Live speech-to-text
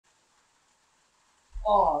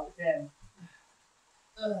Oh, damn.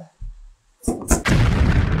 Ugh.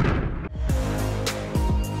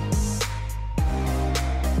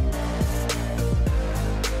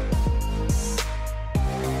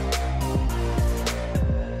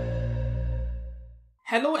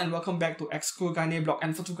 Hello and welcome back to Exclu Gane Blog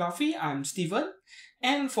and Photography. I'm Steven,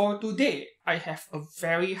 and for today, I have a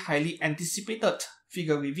very highly anticipated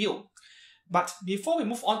figure review. But before we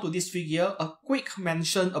move on to this figure, a quick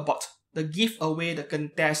mention about the giveaway, the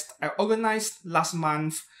contest I organized last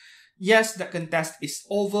month. Yes, the contest is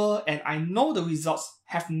over and I know the results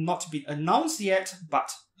have not been announced yet,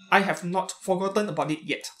 but I have not forgotten about it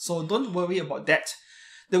yet, so don't worry about that.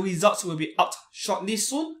 The results will be out shortly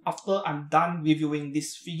soon after I'm done reviewing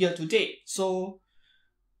this figure today. So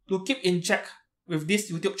to keep in check with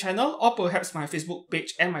this YouTube channel or perhaps my Facebook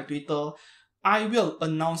page and my Twitter, I will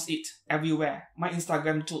announce it everywhere, my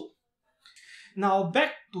Instagram too. Now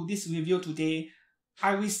back to this review today.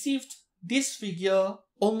 I received this figure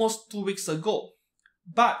almost 2 weeks ago,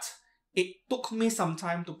 but it took me some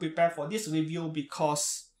time to prepare for this review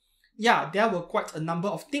because there were quite a number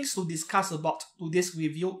of things to discuss about. Today's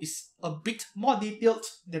review is a bit more detailed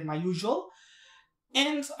than my usual,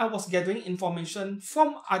 and I was gathering information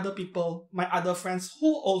from other people, my other friends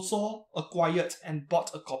who also acquired and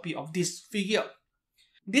bought a copy of this figure.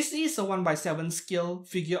 This is a 1/7 scale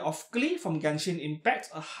figure of Klee from Genshin Impact,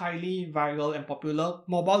 a highly viral and popular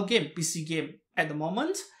mobile game, PC game at the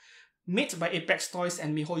moment, made by Apex Toys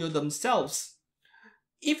and Mihoyo themselves.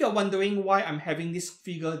 If you're wondering why I'm having this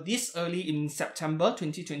figure this early in September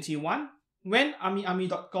 2021, when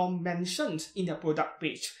Amiami.com mentioned in their product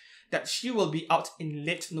page that she will be out in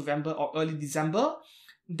late November or early December,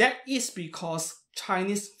 that is because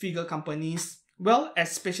Chinese figure companies, well,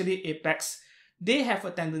 especially Apex, they have a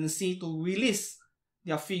tendency to release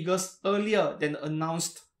their figures earlier than the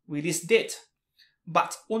announced release date,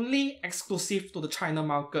 but only exclusive to the China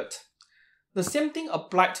market. The same thing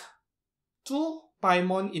applied to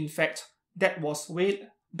Paimon. In fact, that was way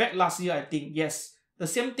back last year, I think. Yes, the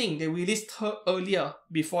same thing. They released her earlier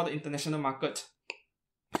before the international market.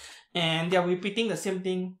 And they are repeating the same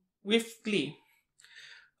thing with Klee.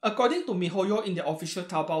 According to Mihoyo in the official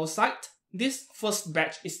Taobao site, this first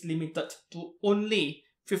batch is limited to only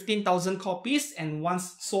 15,000 copies, and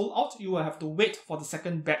once sold out, you will have to wait for the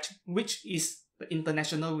second batch, which is the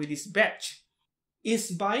international release batch.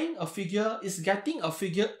 Is getting a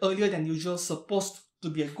figure earlier than usual supposed to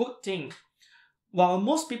be a good thing? While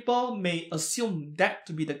most people may assume that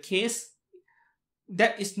to be the case,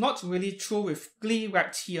 that is not really true with Klee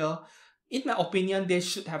right here. In my opinion, they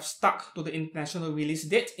should have stuck to the international release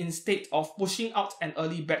date instead of pushing out an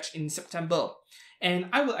early batch in September. And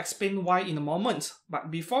I will explain why in a moment. But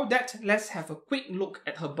before that, let's have a quick look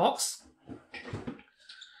at her box.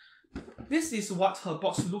 This is what her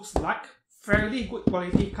box looks like. Fairly good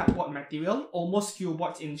quality cardboard material, almost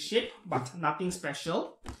cuboid in shape, but nothing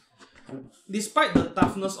special. Despite the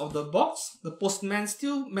toughness of the box, the postman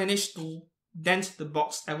still managed to dent the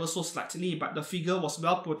box ever so slightly, but the figure was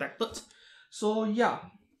well protected. So yeah,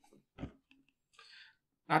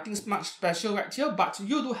 nothing much special right here, but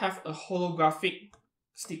you do have a holographic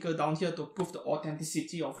sticker down here to prove the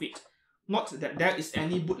authenticity of it. Not that there is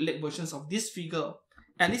any bootleg versions of this figure,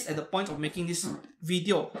 at least at the point of making this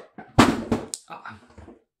video.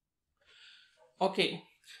 Okay,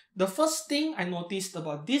 the first thing I noticed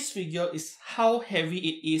about this figure is how heavy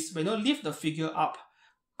it is when you lift the figure up.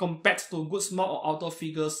 Compared to good small or outdoor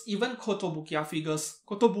figures, even Kotobukiya figures,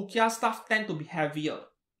 Kotobukiya stuff tend to be heavier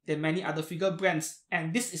than many other figure brands,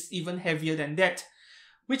 and this is even heavier than that,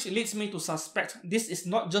 which leads me to suspect this is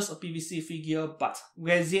not just a PVC figure, but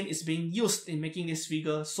resin is being used in making this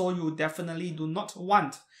figure, so you definitely do not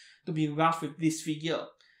want to be rough with this figure.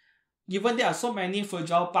 Given there are so many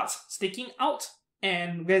fragile parts sticking out,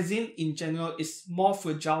 and resin in general is more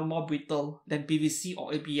fragile, more brittle than PVC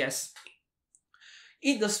or ABS.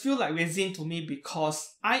 It does feel like resin to me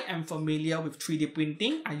because I am familiar with 3D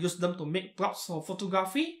printing. I use them to make props for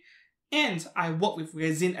photography, and I work with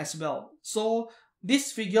resin as well. So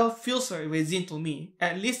this figure feels like resin to me,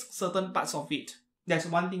 at least certain parts of it. That's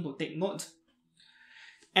one thing to take note.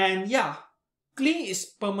 And yeah, Klee is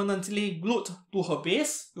permanently glued to her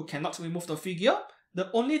base. You cannot remove the figure.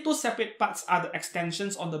 The only two separate parts are the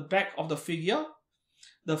extensions on the back of the figure.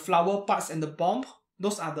 The flower parts and the bomb,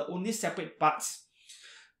 those are the only separate parts.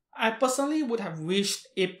 I personally would have wished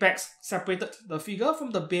Apex separated the figure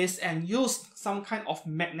from the base and used some kind of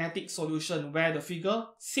magnetic solution where the figure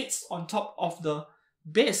sits on top of the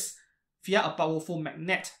base via a powerful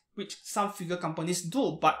magnet, which some figure companies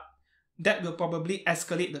do, but that will probably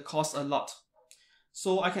escalate the cost a lot.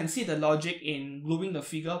 So I can see the logic in gluing the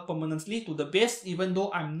figure permanently to the base, even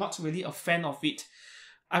though I'm not really a fan of it.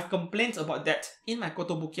 I've complained about that in my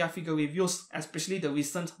Kotobukiya figure reviews, especially the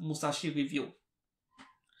recent Musashi review.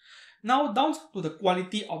 Now down to the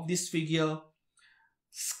quality of this figure.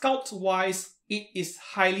 Sculpt wise, it is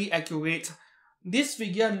highly accurate. This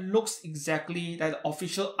figure looks exactly like the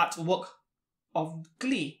official artwork of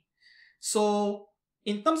Klee. So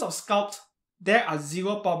in terms of sculpt, there are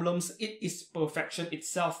zero problems. It is perfection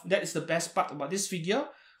itself. That is the best part about this figure.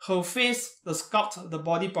 Her face, the sculpt, the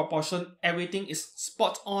body proportion, everything is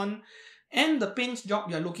spot on. And the paint job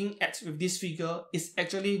you're looking at with this figure is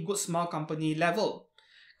actually good smile company level.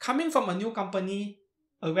 Coming from a new company,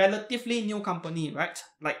 a relatively new company, right,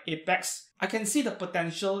 like Apex, I can see the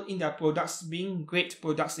potential in their products being great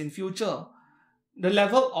products in future. The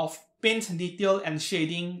level of paint detail and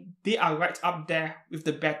shading, they are right up there with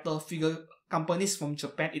the better figure companies from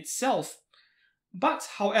Japan itself. But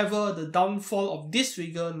however, the downfall of this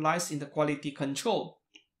figure lies in the quality control.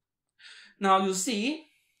 Now you see,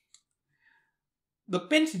 the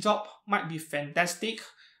paint job might be fantastic,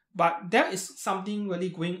 but there is something really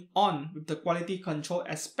going on with the quality control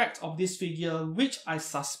aspect of this figure, which I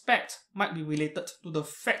suspect might be related to the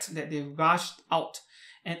fact that they rushed out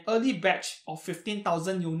an early batch of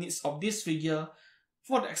 15,000 units of this figure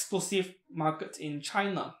for the exclusive market in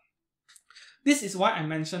China. This is why I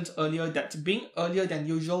mentioned earlier that being earlier than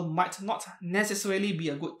usual might not necessarily be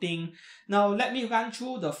a good thing. Now let me run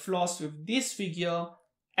through the flaws with this figure,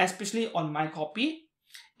 especially on my copy,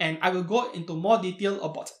 and I will go into more detail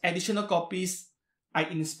about additional copies I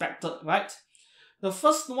inspected, right? The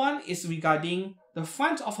first one is regarding the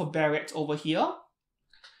front of a beret over here.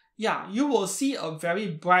 Yeah, you will see a very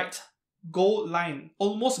bright gold line,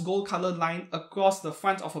 almost gold color line across the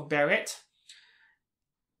front of a beret.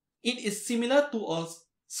 It is similar to a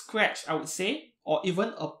scratch, I would say, or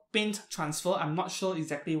even a paint transfer. I'm not sure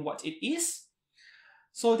exactly what it is.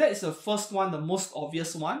 So that is the first one, the most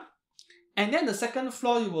obvious one. And then the second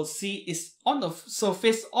flaw you will see is on the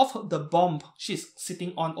surface of the bomb she's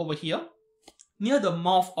sitting on over here, near the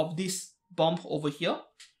mouth of this bomb over here.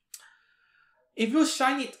 If you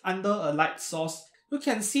shine it under a light source, you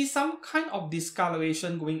can see some kind of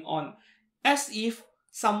discoloration going on, as if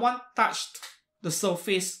someone touched the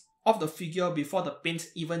surface of the figure before the paint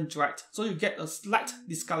even dried. So you get a slight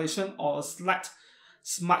discoloration or a slight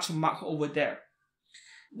smudge mark over there.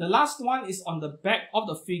 The last one is on the back of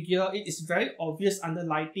the figure. It is very obvious under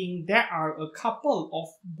lighting. There are a couple of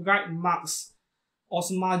bright marks or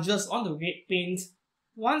smudges on the red paint.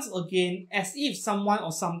 Once again, as if someone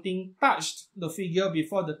or something touched the figure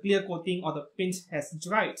before the clear coating or the paint has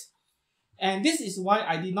dried. And this is why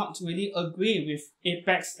I did not really agree with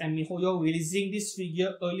Apex and Mihoyo releasing this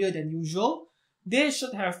figure earlier than usual. They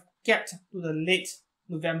should have kept to the late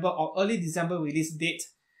November or early December release date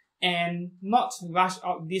and not rush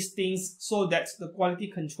out these things so that the quality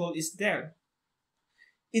control is there.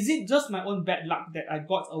 Is it just my own bad luck that I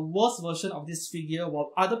got a worse version of this figure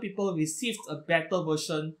while other people received a better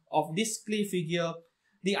version of this Klee figure?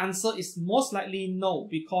 The answer is most likely no,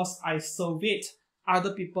 because I surveyed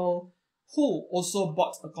other people who also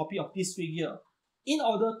bought a copy of this figure in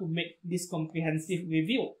order to make this comprehensive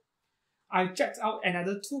review. I checked out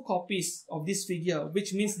another 2 copies of this figure,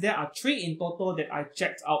 which means there are 3 in total that I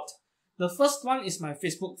checked out. The first one is my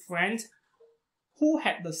Facebook friend who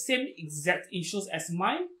had the same exact issues as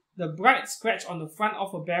mine, the bright scratch on the front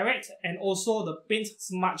of a beret and also the paint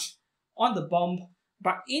smudge on the bomb.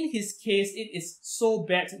 But in his case, it is so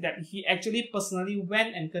bad that he actually personally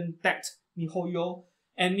went and contacted Mihoyo,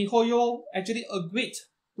 and Mihoyo actually agreed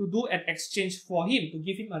to do an exchange for him to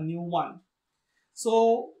give him a new one.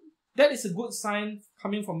 So that is a good sign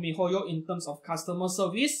coming from Mihoyo in terms of customer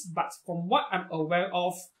service, but from what I'm aware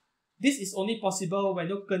of, this is only possible when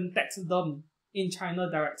you contact them in China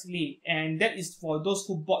directly, and that is for those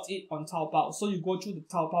who bought it on Taobao. So you go through the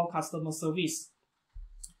Taobao customer service.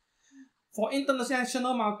 For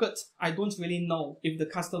international markets, I don't really know if the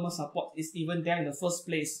customer support is even there in the first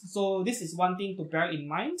place. So this is one thing to bear in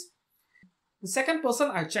mind. The second person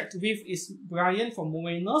I checked with is Brian from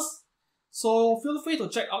Moenus. So feel free to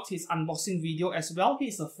check out his unboxing video as well. He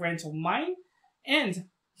is a friend of mine, and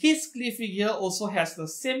his Klee figure also has the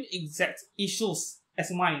same exact issues as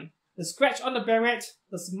mine. The scratch on the beret,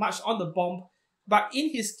 the smudge on the bomb, but in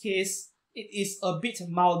his case, it is a bit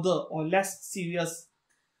milder or less serious.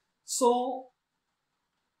 So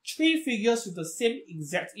 3 figures with the same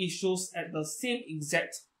exact issues at the same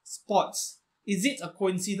exact spots. Is it a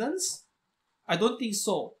coincidence? I don't think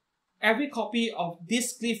so. Every copy of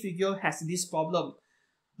this Klee figure has this problem.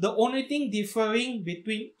 The only thing differing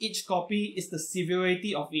between each copy is the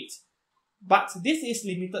severity of it. But this is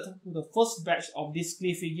limited to the first batch of this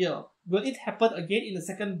Klee figure. Will it happen again in the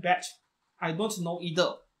second batch? I don't know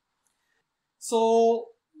either. So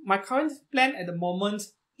my current plan at the moment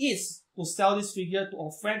is to sell this figure to a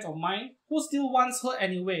friend of mine who still wants her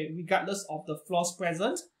anyway, regardless of the flaws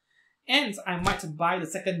present. And I might buy the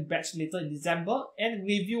second batch later in December and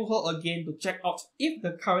review her again to check out if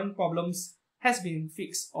the current problems has been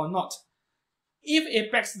fixed or not. If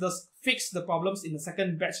Apex does fix the problems in the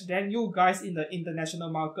second batch, then you guys in the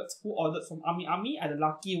international market who ordered from Amiami are the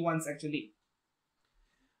lucky ones actually.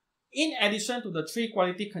 In addition to the 3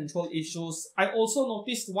 quality control issues, I also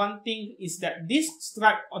noticed one thing is that this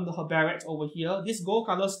stripe on her beret over here, this gold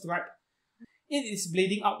color stripe, it is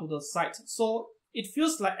bleeding out to the side. So it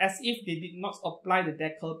feels like as if they did not apply the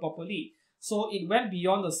decal properly. So it went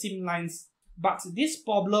beyond the seam lines. But this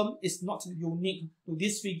problem is not unique to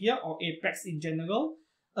this figure or Apex in general.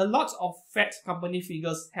 A lot of Fat company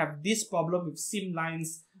figures have this problem with seam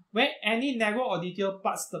lines, where any narrow or detailed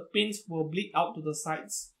parts the paint will bleed out to the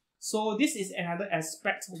sides. So this is another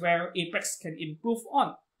aspect where Apex can improve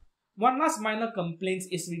on. One last minor complaint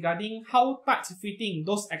is regarding how tight fitting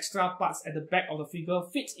those extra parts at the back of the figure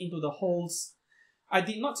fit into the holes. I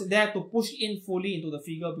did not dare to push in fully into the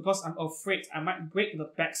figure because I'm afraid I might break the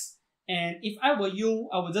pegs. And if I were you,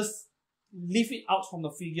 I would just leave it out from the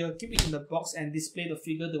figure, keep it in the box and display the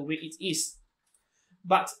figure the way it is.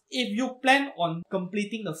 But if you plan on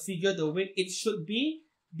completing the figure the way it should be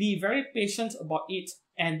very patient about it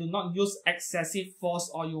and do not use excessive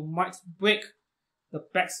force or you might break the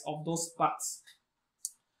pegs of those parts.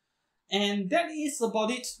 And that is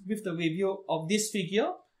about it with the review of this figure.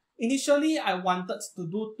 Initially, I wanted to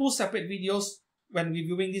do 2 separate videos when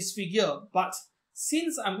reviewing this figure, but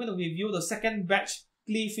since I'm going to review the second batch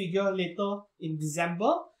Klee figure later in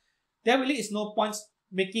December, there really is no point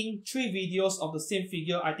making 3 videos of the same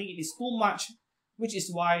figure. I think it is too much, which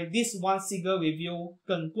is why this one single review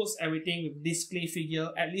concludes everything with this Klee figure,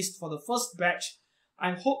 at least for the first batch.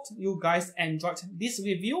 I hope you guys enjoyed this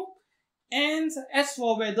review. And as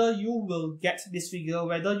for whether you will get this figure,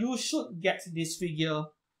 whether you should get this figure,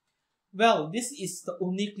 well, this is the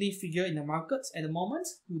only Klee figure in the market at the moment.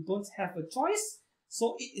 You don't have a choice.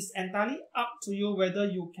 So it is entirely up to you whether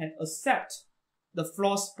you can accept the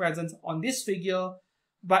flaws present on this figure.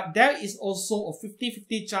 But there is also a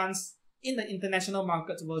 50-50 chance in the international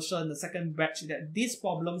market version, the second batch, that these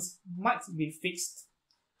problems might be fixed.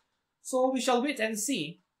 So we shall wait and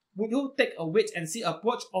see. Would you take a wait and see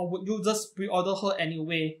approach, or would you just pre-order her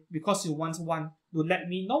anyway because you want one? Do let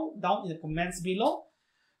me know down in the comments below.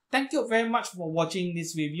 Thank you very much for watching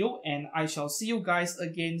this review and I shall see you guys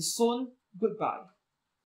again soon. Goodbye.